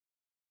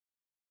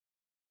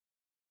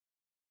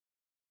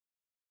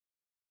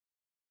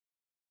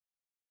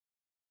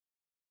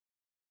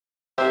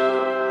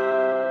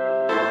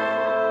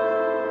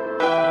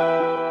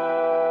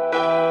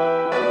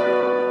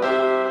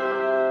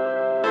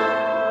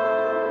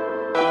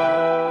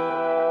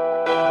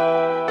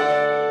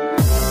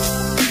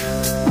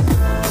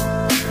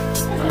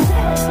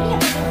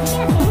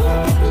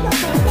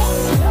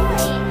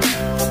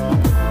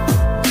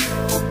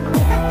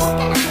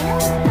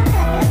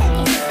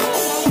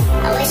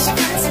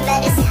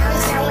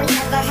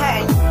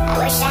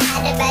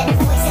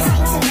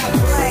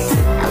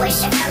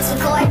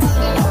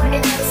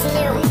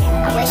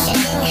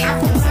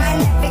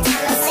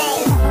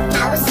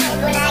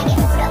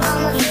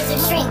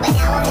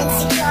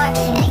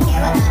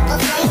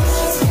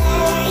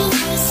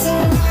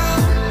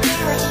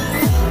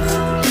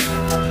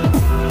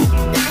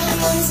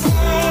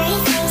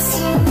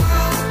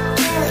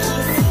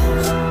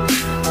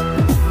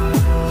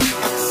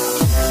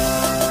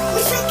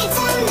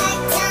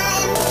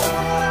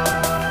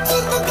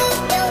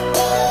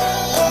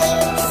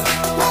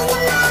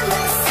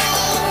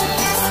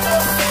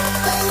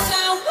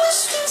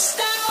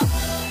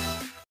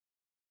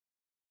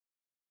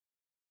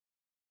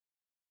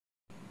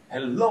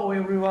Hello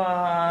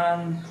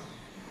everyone,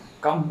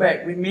 come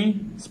back with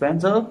me,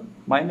 Spencer.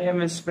 My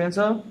name is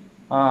Spencer.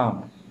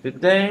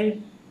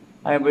 Today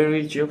I'm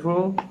very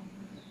cheerful.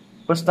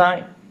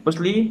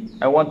 Firstly,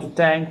 I want to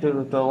thank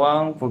Dr.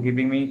 Wang for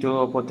giving me the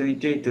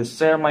opportunity to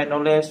share my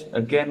knowledge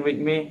again with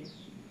me.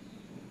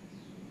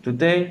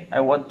 Today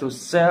I want to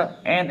share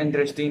an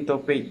interesting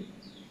topic.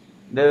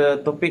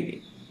 The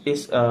topic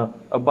is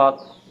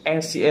about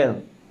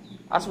ACL.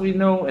 As we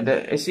know,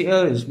 the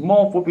ACL is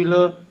more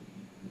popular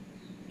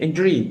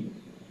injury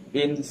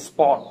in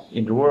sport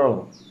in the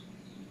world,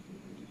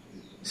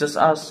 such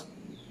as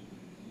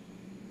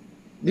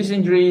this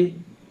injury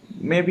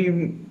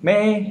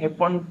may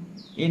happen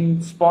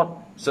in sport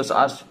such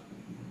as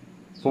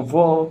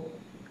football,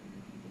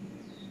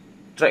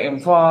 track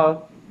and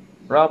field,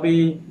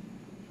 rugby,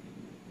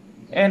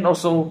 and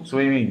also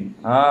swimming.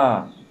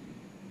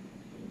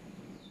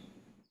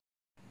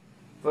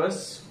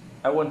 First,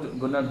 I want to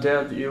gonna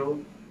tell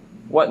you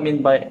what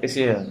mean by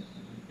ACL.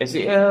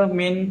 ACL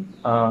mean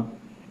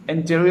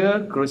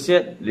anterior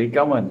cruciate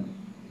ligament,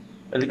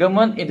 a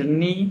ligament in the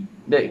knee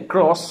that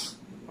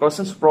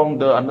crosses from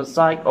the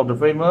underside of the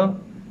femur,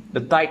 the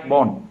thigh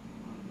bone,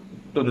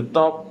 to the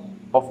top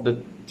of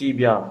the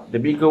tibia, the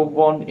bigger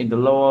bone in the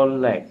lower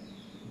leg.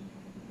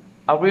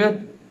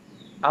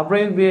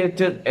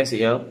 Abbreviated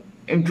ACL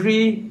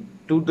injury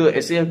to the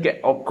ACL can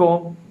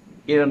occur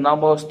in a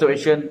number of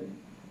situations,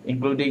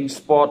 including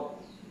sport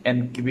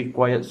and keep it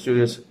quiet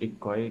serious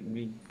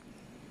equally.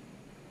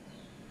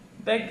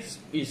 Next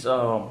is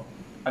I'm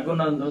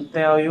gonna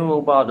tell you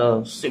about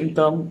the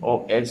symptom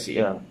of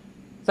ACL.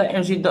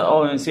 The symptom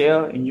of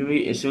ACL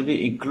injury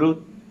usually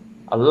include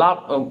a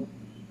lot of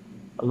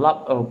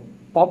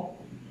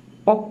pop.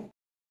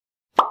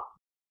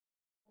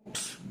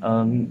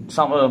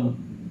 Some of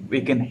them,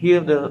 we can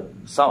hear the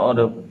sound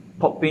of the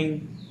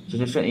popping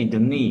sensation in the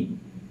knee.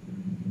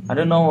 I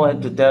don't know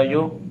what to tell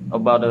you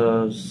about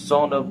the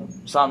sound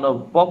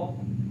of pop.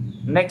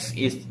 Next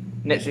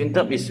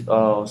symptom is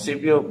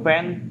severe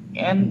pain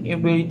and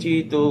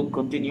inability to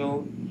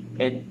continue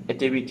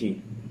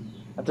activity.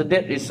 After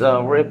that is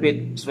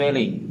rapid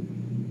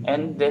swelling,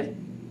 and that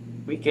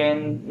we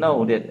can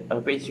know that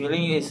rapid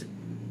swelling is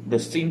the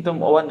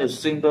symptom of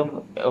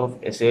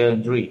ACL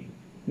injury.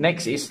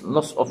 Next is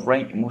loss of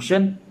range of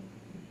motion.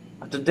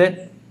 After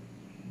that,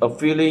 a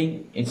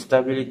feeling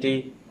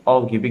instability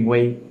or giving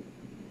way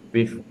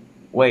with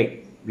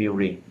weight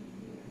bearing.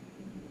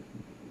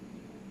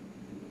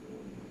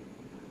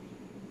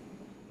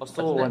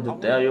 Also, I want to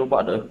tell you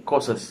about the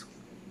causes.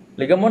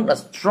 Ligament, a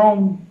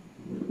strong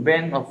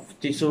band of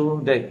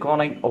tissue that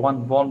connect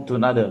one bone to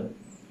another.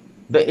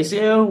 The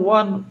ACL,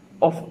 one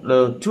of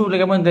the two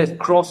ligaments that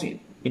cross in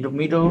the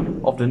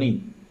middle of the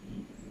knee,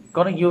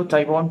 connect your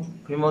thigh bone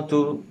femur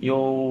to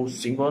your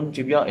shin bone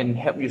tibia and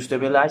help you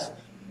stabilize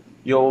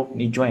your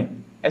knee joint.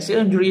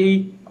 ACL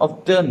injury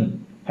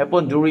often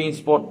happen during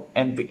sport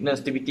and fitness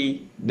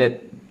activity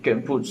that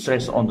can put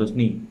stress on the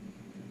knee.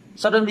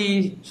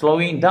 Suddenly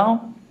slowing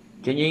down,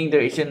 changing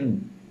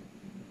direction,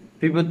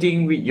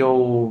 pivoting with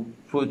your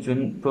foot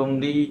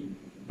firmly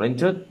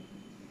planted,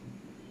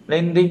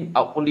 landing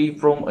upwardly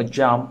from a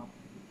jump,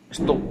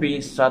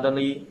 stopping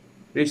suddenly,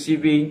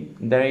 receiving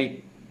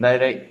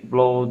direct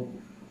blow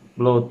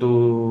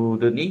to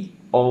the knee,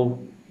 or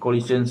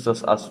collisions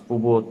such as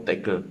football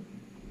tackle.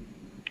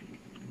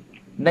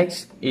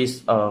 Next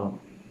is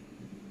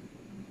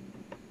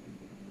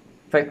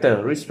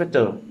risk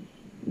factor.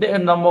 There are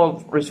a number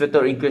of risk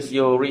factors increase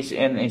your risk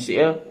in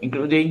ACL,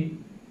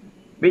 including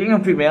being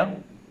a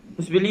female,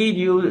 possibly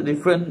due to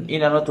different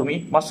in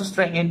anatomy, muscle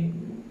strength, and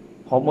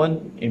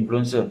hormone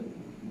influencer.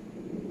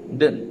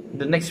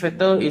 The next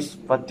factor is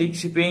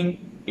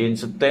participating in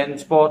certain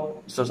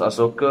sports such as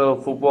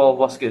soccer, football,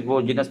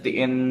 basketball, gymnastics,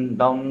 and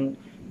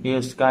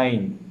downhill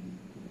skiing.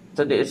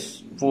 So that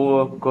is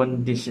poor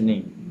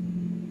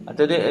conditioning.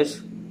 After that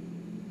is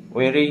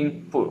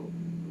wearing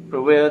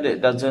footwear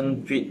that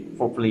doesn't fit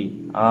properly.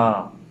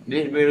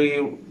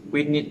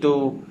 We need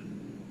to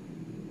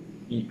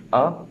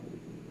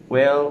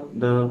wear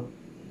the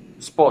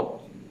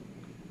sport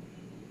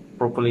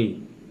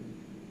properly.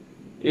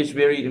 It's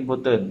very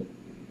important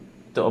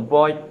to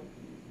avoid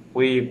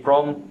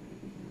from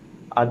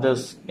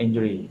others'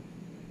 injury.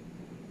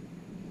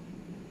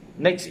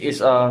 Next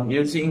is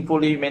using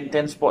fully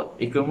maintained sport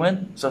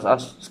equipment such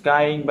as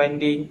skiing,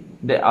 binding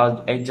that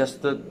are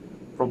adjusted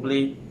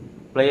properly,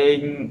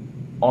 playing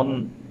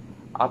on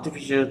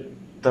artificial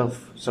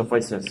turf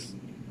surfaces.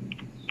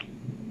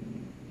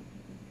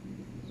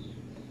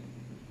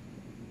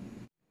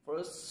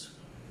 First,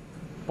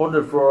 for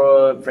the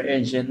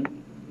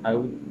prevention,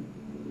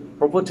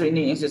 proper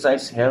training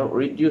exercise help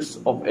reduce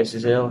of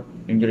ACL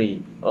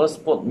injury. A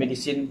sport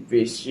medicine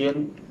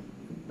physician,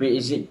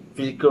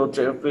 physical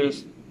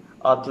therapist,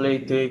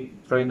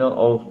 athletic trainer,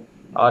 or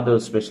other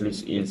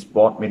specialists in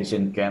sport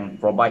medicine can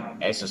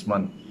provide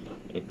assessment,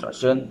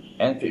 instruction,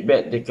 and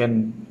feedback that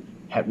can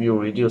help you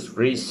reduce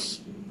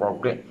risk.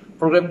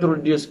 Program to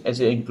reduce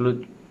ACL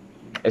include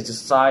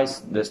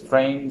exercise, the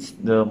strength,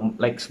 the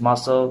legs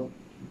muscle,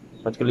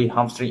 particularly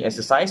hamstring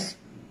exercise,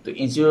 to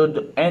ensure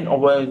and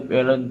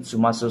overbalance to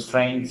muscle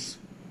strength.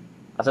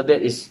 After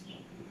that is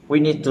we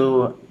need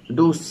to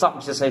do some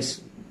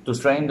exercise to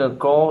strengthen the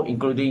core,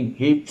 including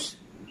hips,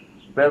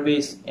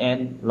 pelvis,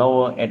 and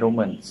lower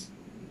abdomens.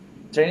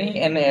 Training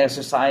and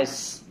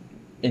exercise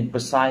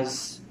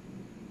emphasize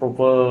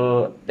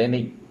proper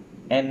technique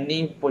and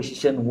knee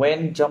position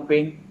when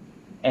jumping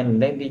and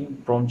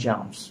landing from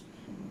jumps.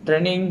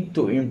 Training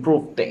to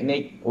improve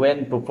technique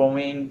when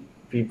performing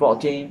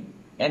pivoting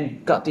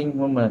and cutting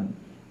movement.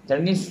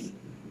 Training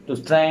to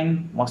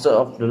strengthen muscle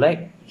of the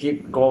leg,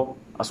 hip, core,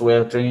 as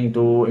well training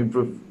to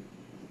improve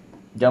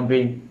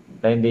jumping,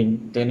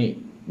 landing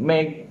technique.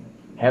 May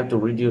have to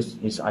reduce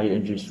his eye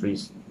injury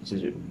risk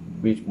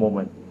with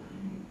movement.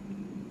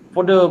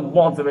 For the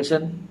more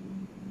information,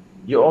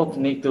 you all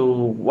need to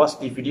watch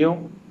the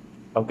video.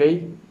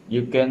 Okay,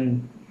 you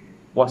can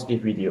watch the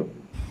video.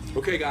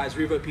 Okay guys,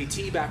 Revo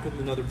PT back with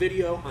another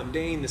video. I'm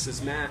Dane, this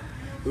is Matt.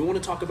 We want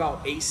to talk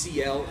about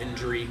ACL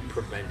injury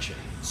prevention.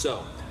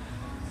 So,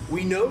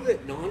 we know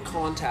that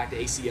non-contact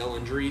ACL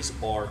injuries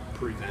are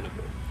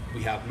preventable.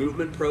 We have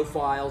movement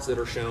profiles that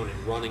are shown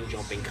in running,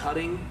 jumping,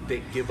 cutting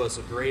that give us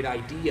a great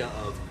idea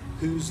of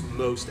who's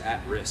most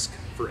at risk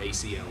for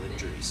ACL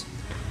injuries.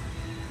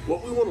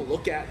 What we want to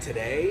look at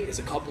today is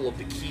a couple of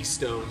the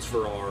keystones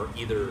for our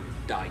either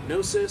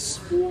diagnosis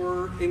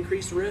or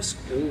increased risk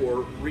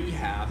or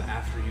rehab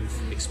after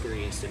you've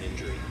experienced an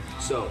injury.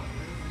 So,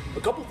 a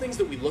couple things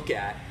that we look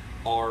at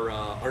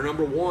are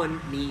number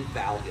one, knee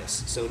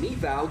valgus. So knee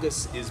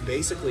valgus is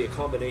basically a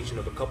combination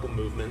of a couple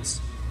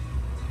movements.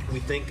 We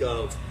think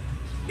of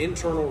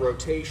internal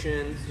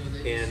rotation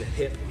and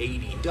hip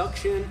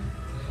adduction.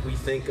 We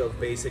think of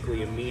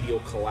basically a medial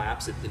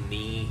collapse at the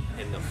knee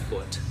and the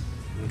foot,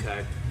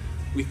 okay?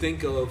 We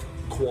think of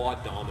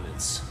quad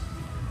dominance.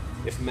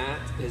 If Matt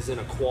is in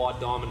a quad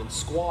dominant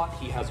squat,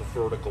 he has a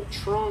vertical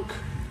trunk.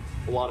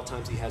 A lot of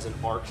times he has an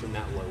arch in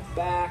that low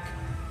back.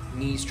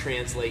 Knees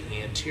translate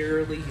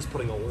anteriorly. He's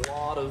putting a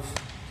lot of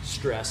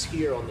stress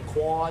here on the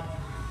quad,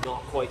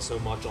 not quite so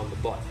much on the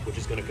butt, which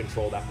is going to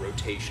control that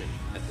rotation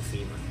at the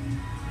femur.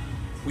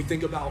 We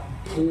think about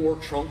poor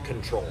trunk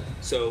control.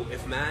 So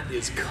if Matt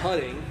is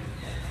cutting,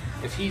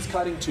 if he's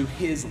cutting to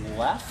his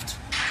left,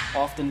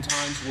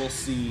 oftentimes we'll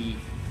see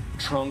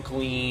trunk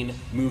lean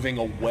moving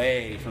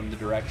away from the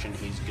direction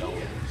he's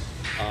going.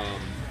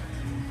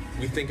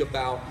 We think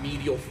about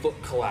medial foot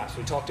collapse.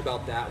 We talked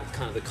about that with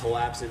kind of the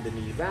collapse in the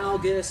knee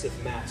valgus.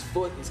 If Matt's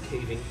foot is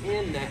caving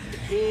in, that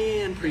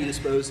can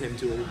predispose him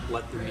to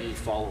let the knee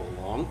follow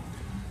along.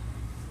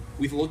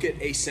 We look at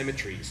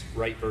asymmetries,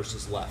 right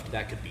versus left.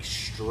 That could be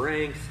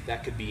strength,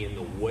 that could be in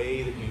the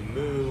way that you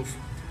move.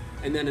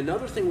 And then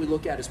another thing we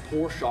look at is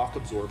poor shock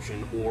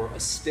absorption or a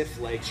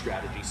stiff leg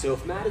strategy. So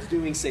if Matt is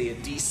doing, say, a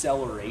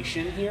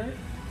deceleration here,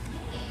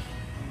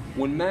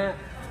 when Matt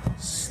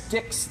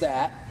sticks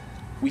that,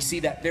 we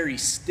see that very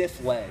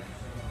stiff leg.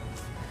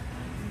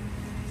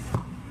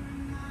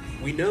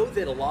 We know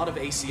that a lot of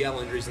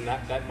ACL injuries, and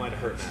that might have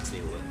hurt Matt's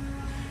knee a little.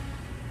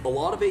 A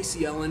lot of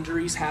ACL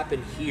injuries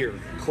happen here,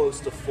 close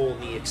to full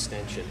knee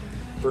extension,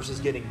 versus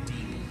getting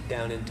deep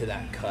down into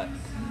that cut.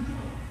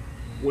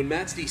 When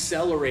Matt's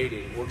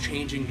decelerating or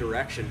changing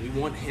direction, we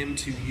want him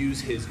to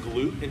use his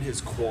glute and his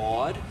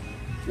quad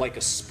like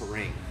a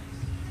spring.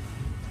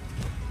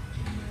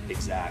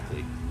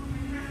 Exactly.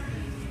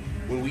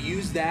 When we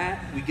use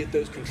that, we get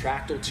those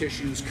contractile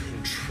tissues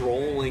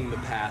controlling the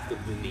path of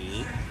the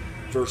knee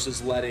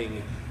versus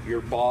letting your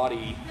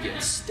body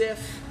get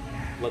stiff,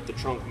 let the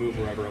trunk move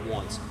wherever it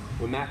wants.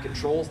 When Matt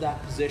controls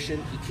that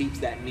position, he keeps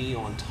that knee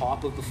on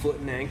top of the foot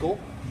and ankle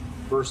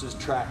versus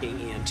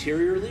tracking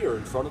anteriorly or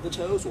in front of the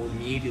toes or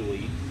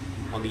medially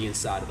on the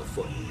inside of the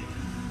foot.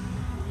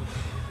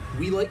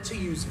 We like to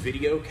use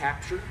video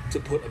capture to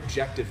put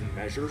objective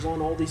measures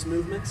on all these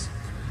movements.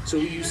 So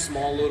we use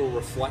small little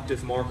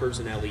reflective markers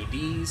and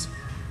LEDs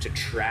to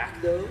track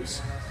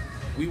those.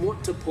 We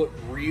want to put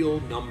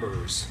real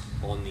numbers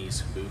on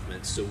these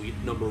movements. So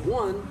number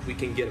one, we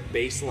can get a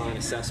baseline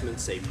assessment,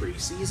 say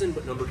pre-season,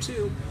 but number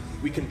two,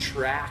 we can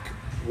track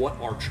what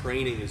our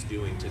training is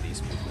doing to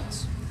these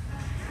movements.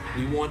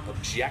 We want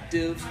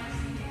objective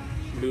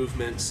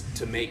movements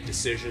to make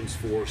decisions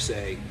for,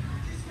 say,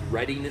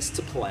 readiness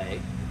to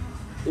play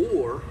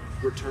or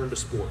return to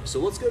sport. So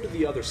let's go to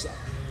the other side.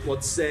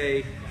 Let's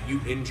say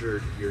you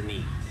injured your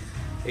knee,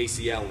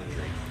 ACL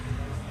injury.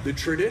 The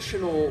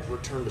traditional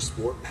return to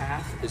sport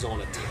path is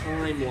on a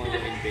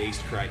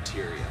timeline-based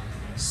criteria.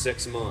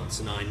 6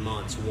 months, 9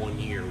 months, 1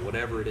 year,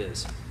 whatever it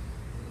is.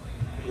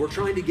 We're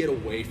trying to get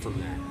away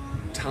from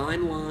that.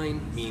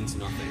 Timeline means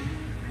nothing.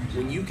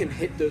 When you can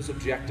hit those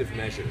objective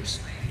measures,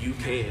 you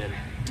can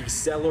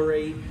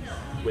decelerate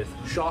with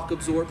shock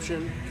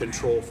absorption,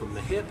 control from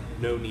the hip,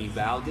 no knee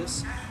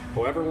valgus.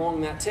 However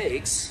long that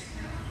takes,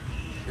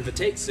 if it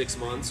takes 6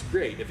 months,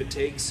 great. If it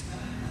takes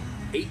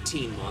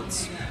 18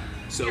 months,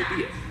 so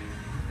be it.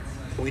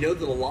 We know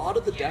that a lot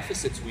of the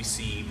deficits we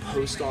see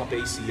post-op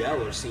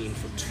ACL are seen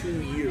for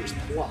 2 years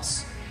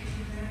plus.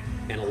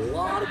 And a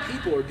lot of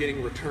people are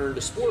getting return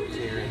to sport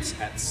clearance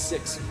at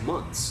 6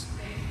 months.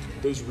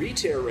 those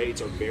re-tear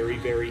rates are very,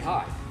 very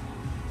high.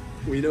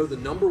 We know the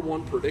number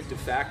one predictive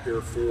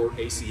factor for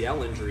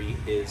ACL injury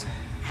is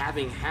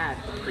having had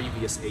a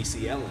previous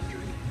ACL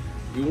injury.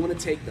 We want to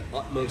take the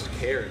utmost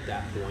care at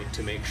that point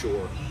to make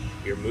sure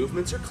your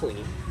movements are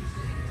clean,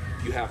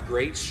 you have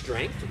great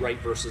strength, right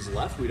versus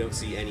left, we don't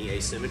see any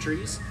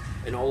asymmetries,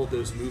 and all of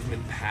those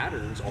movement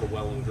patterns are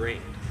well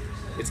ingrained.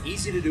 It's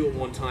easy to do it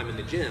one time in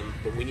the gym,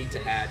 but we need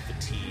to add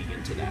fatigue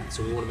into that.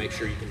 So we want to make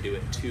sure you can do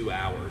it 2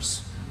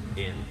 hours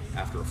in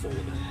after a full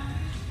event.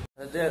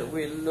 That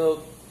we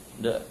look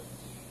the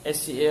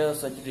ACL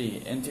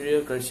surgery,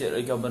 anterior cruciate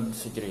ligament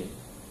surgery.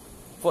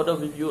 For the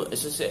review,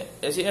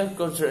 ACL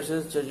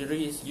cruciate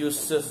surgery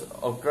uses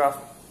a graft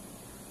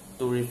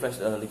to replace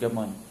a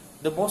ligament.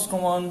 The most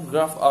common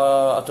graft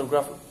are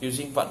autograft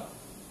using part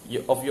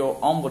of your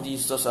own body,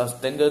 such as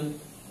tendon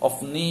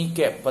of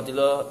kneecap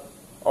patella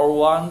or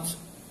ones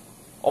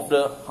of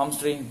the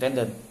hamstring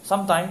tendon.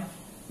 Sometimes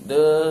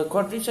the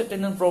quadricep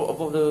tendon from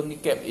above the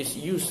kneecap is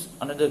used.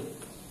 Another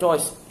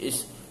choice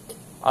is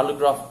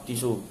allograft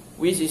tissue,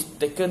 which is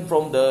taken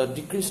from the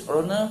decreased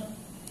runner.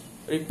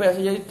 Repair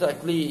surgery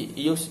typically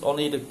use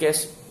only the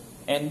cast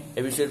and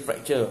abrasion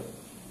fracture,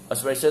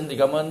 aspiration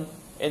ligament,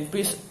 and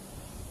piece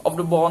of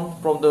the bone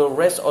from the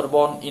rest of the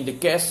bone in the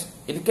cast.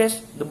 In the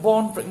case, the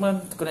bone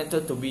fragment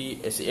connected to be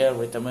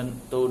ACL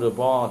attachment to the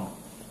bone.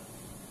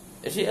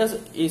 ACL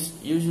is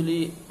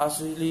usually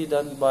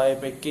done by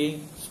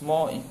making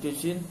small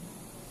incision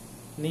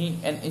knee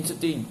and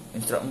inserting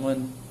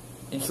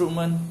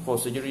instrument for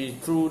surgery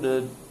through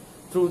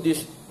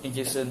this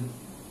incision,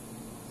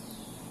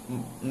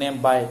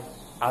 named by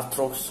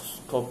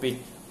arthroscopic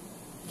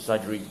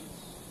surgery.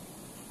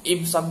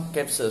 In some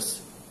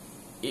cases,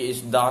 it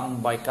is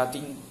done by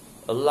cutting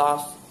a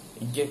large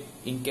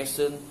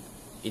incision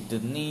in the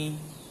knee,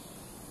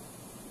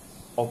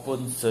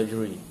 open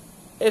surgery.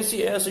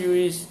 ACL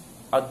surgeries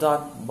are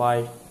done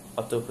by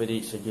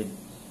orthopedic surgeon.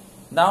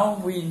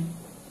 Now we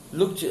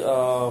look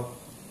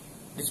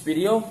this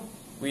video.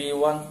 We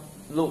want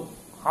look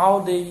how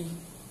the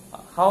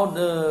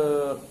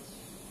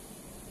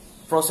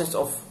process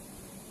of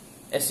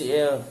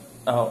ACL,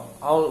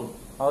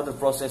 how the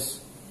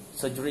process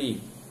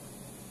surgery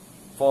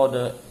for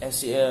the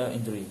ACL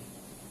injury.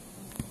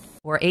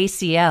 Or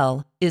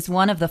ACL, is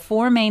one of the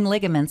 4 main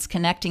ligaments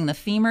connecting the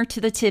femur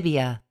to the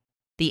tibia.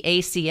 The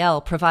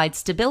ACL provides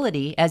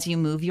stability as you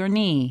move your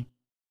knee.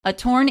 A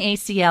torn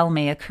ACL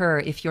may occur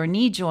if your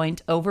knee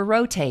joint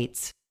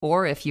over-rotates,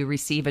 or if you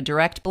receive a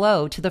direct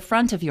blow to the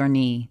front of your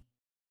knee.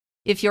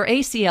 If your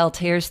ACL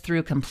tears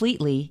through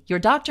completely, your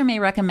doctor may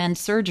recommend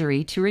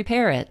surgery to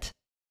repair it.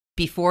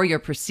 Before your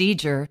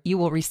procedure, you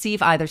will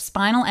receive either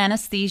spinal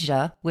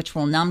anesthesia, which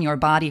will numb your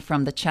body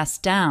from the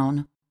chest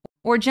down,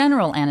 or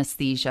general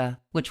anesthesia,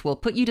 which will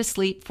put you to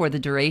sleep for the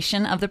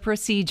duration of the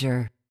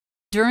procedure.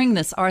 During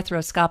this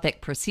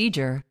arthroscopic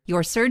procedure,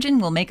 your surgeon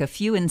will make a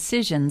few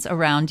incisions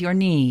around your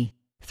knee,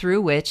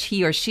 through which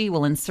he or she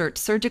will insert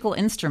surgical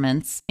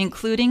instruments,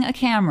 including a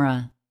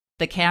camera.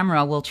 The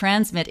camera will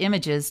transmit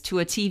images to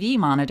a TV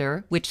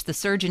monitor, which the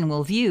surgeon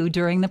will view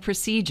during the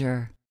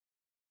procedure.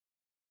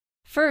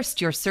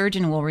 First, your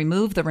surgeon will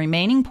remove the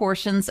remaining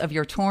portions of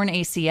your torn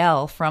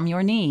ACL from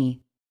your knee.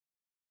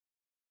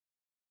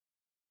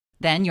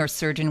 Then your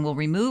surgeon will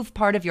remove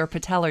part of your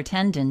patellar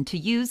tendon to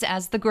use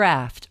as the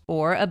graft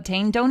or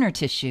obtain donor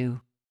tissue.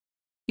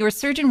 Your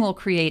surgeon will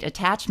create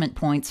attachment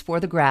points for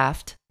the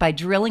graft by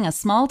drilling a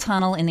small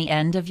tunnel in the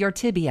end of your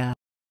tibia,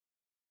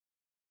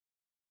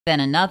 then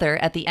another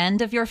at the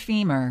end of your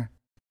femur.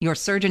 Your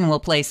surgeon will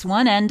place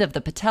one end of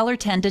the patellar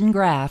tendon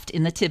graft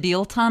in the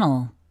tibial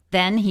tunnel.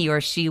 Then he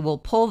or she will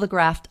pull the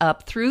graft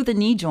up through the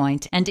knee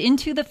joint and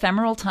into the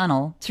femoral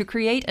tunnel to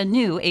create a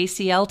new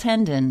ACL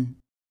tendon.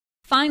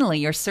 Finally,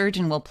 your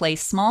surgeon will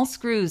place small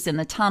screws in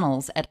the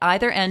tunnels at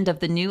either end of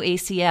the new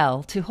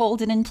ACL to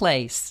hold it in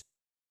place.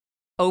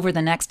 Over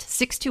the next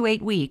 6 to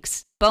 8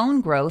 weeks,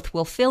 bone growth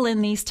will fill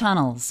in these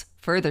tunnels,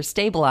 further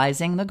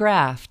stabilizing the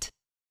graft.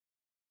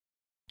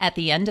 At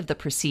the end of the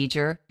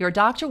procedure, your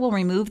doctor will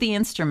remove the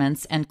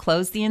instruments and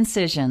close the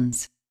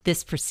incisions.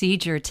 This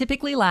procedure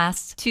typically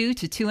lasts 2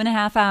 to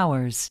 2.5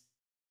 hours.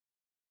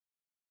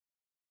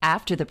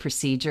 After the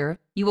procedure,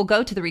 you will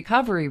go to the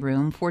recovery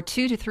room for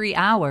 2 to 3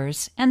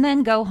 hours and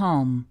then go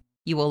home.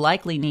 You will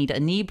likely need a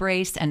knee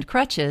brace and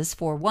crutches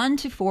for 1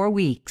 to 4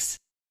 weeks.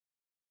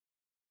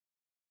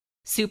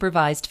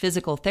 Supervised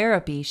physical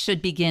therapy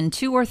should begin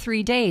 2 or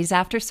 3 days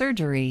after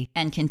surgery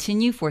and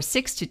continue for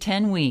 6 to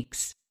 10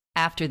 weeks.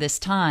 After this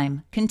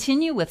time,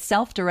 continue with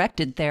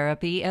self-directed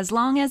therapy as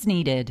long as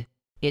needed.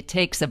 It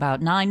takes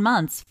about 9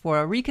 months for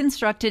a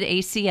reconstructed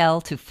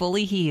ACL to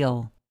fully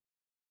heal.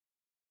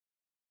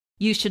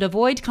 You should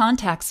avoid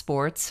contact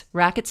sports,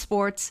 racket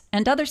sports,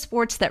 and other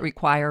sports that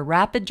require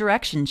rapid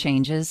direction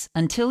changes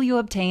until you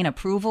obtain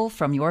approval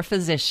from your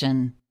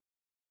physician.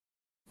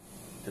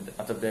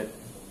 After that,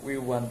 we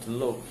want to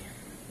look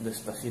the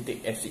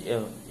specific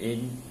ACL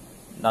in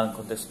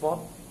non-contact sport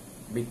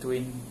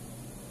between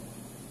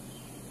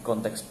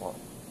contact sport.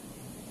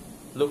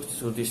 Look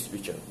to this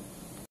picture.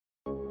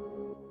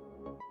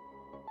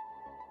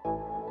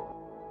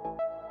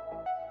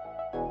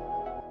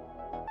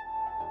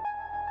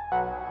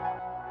 Thanks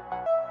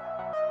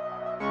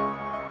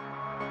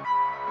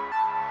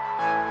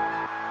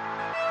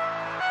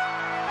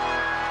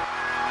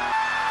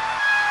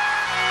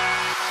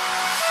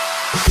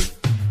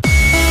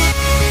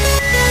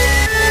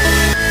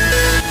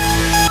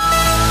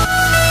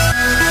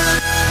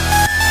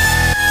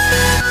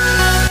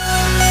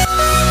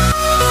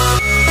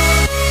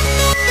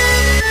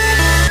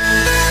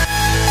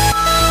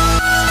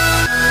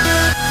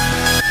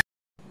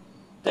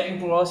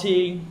for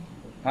watching.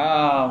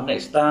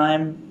 Next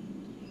time,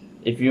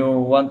 if you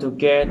want to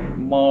get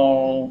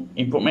more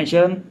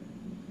information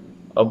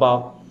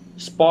about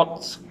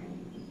sports,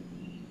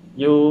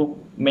 you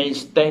may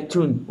stay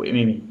tuned with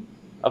me.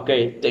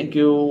 Okay, thank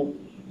you.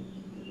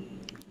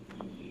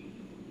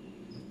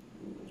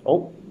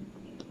 Oh.